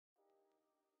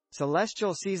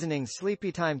Celestial Seasonings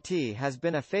Sleepytime tea has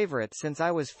been a favorite since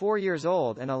I was 4 years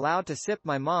old and allowed to sip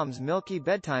my mom's milky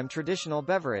bedtime traditional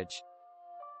beverage.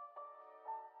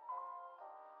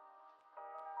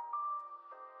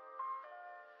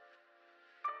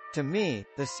 To me,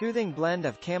 the soothing blend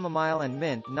of chamomile and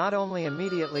mint not only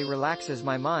immediately relaxes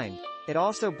my mind, it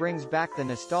also brings back the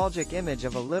nostalgic image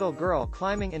of a little girl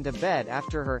climbing into bed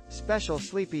after her special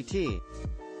sleepy tea.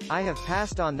 I have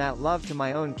passed on that love to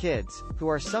my own kids, who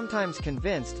are sometimes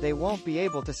convinced they won't be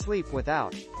able to sleep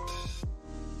without.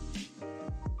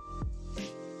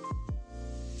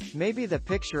 Maybe the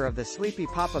picture of the sleepy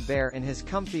Papa Bear in his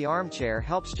comfy armchair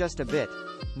helps just a bit.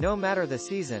 No matter the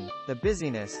season, the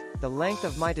busyness, the length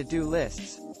of my to-do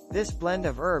lists, this blend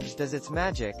of herbs does its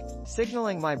magic,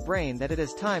 signaling my brain that it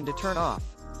is time to turn off.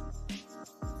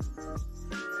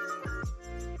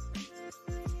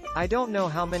 I don't know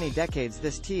how many decades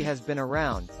this tea has been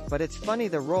around, but it's funny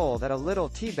the role that a little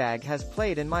tea bag has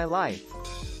played in my life.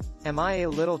 Am I a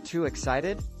little too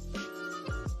excited?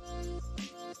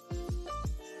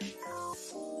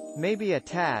 Maybe a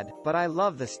tad, but I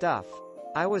love the stuff.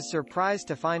 I was surprised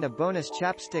to find a bonus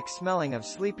chapstick smelling of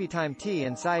Sleepytime tea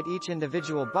inside each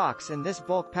individual box in this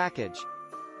bulk package.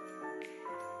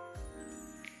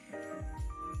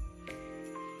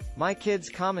 My kids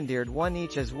commandeered one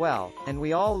each as well, and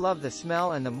we all love the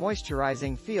smell and the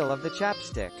moisturizing feel of the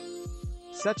chapstick.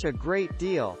 Such a great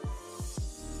deal.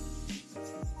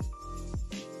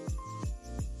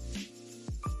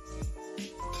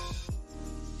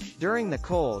 During the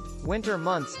cold, winter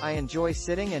months I enjoy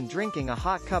sitting and drinking a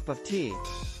hot cup of tea.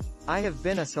 I have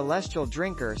been a celestial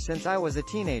drinker since I was a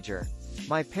teenager.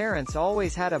 My parents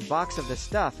always had a box of the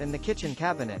stuff in the kitchen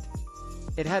cabinet.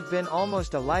 It had been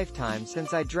almost a lifetime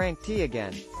since I drank tea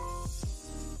again.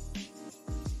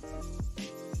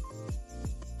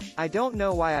 I don't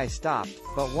know why I stopped,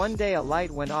 but one day a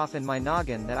light went off in my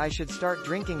noggin that I should start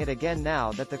drinking it again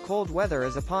now that the cold weather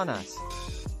is upon us.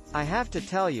 I have to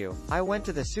tell you, I went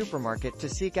to the supermarket to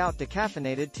seek out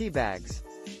decaffeinated tea bags.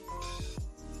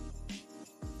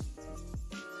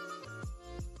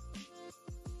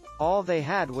 All they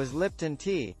had was Lipton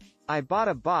tea. I bought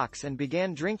a box and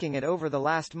began drinking it over the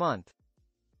last month.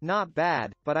 Not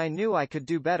bad, but I knew I could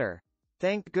do better.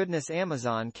 Thank goodness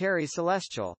Amazon carries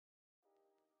Celestial.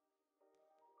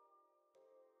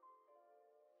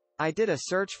 I did a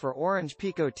search for orange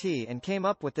pico tea and came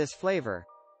up with this flavor.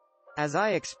 As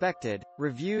I expected,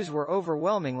 reviews were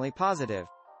overwhelmingly positive.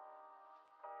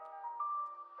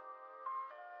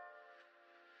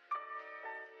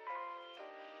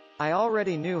 I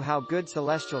already knew how good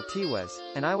Celestial tea was,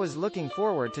 and I was looking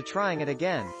forward to trying it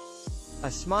again.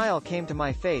 A smile came to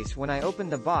my face when I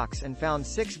opened the box and found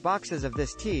 6 boxes of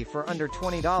this tea for under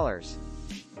 $20.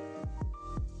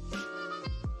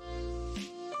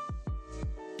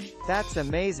 That's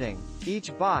amazing.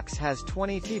 Each box has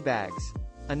 20 tea bags.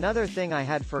 Another thing I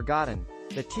had forgotten,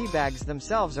 the tea bags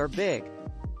themselves are big.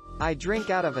 I drink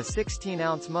out of a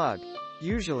 16-ounce mug.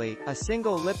 Usually, a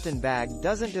single Lipton bag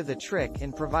doesn't do the trick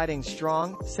in providing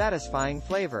strong, satisfying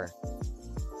flavor.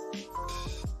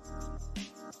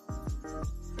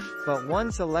 But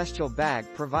one Celestial bag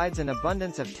provides an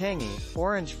abundance of tangy,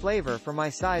 orange flavor for my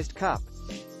sized cup.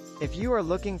 If you are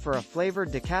looking for a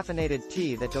flavored decaffeinated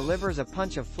tea that delivers a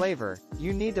punch of flavor,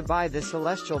 you need to buy this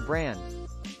Celestial brand.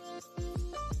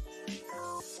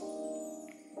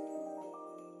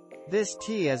 This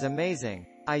tea is amazing.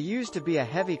 I used to be a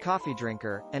heavy coffee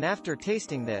drinker, and after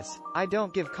tasting this, I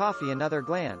don't give coffee another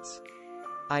glance.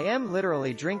 I am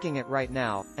literally drinking it right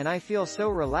now, and I feel so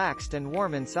relaxed and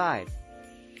warm inside.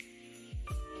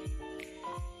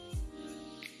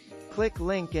 Click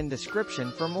link in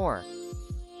description for more.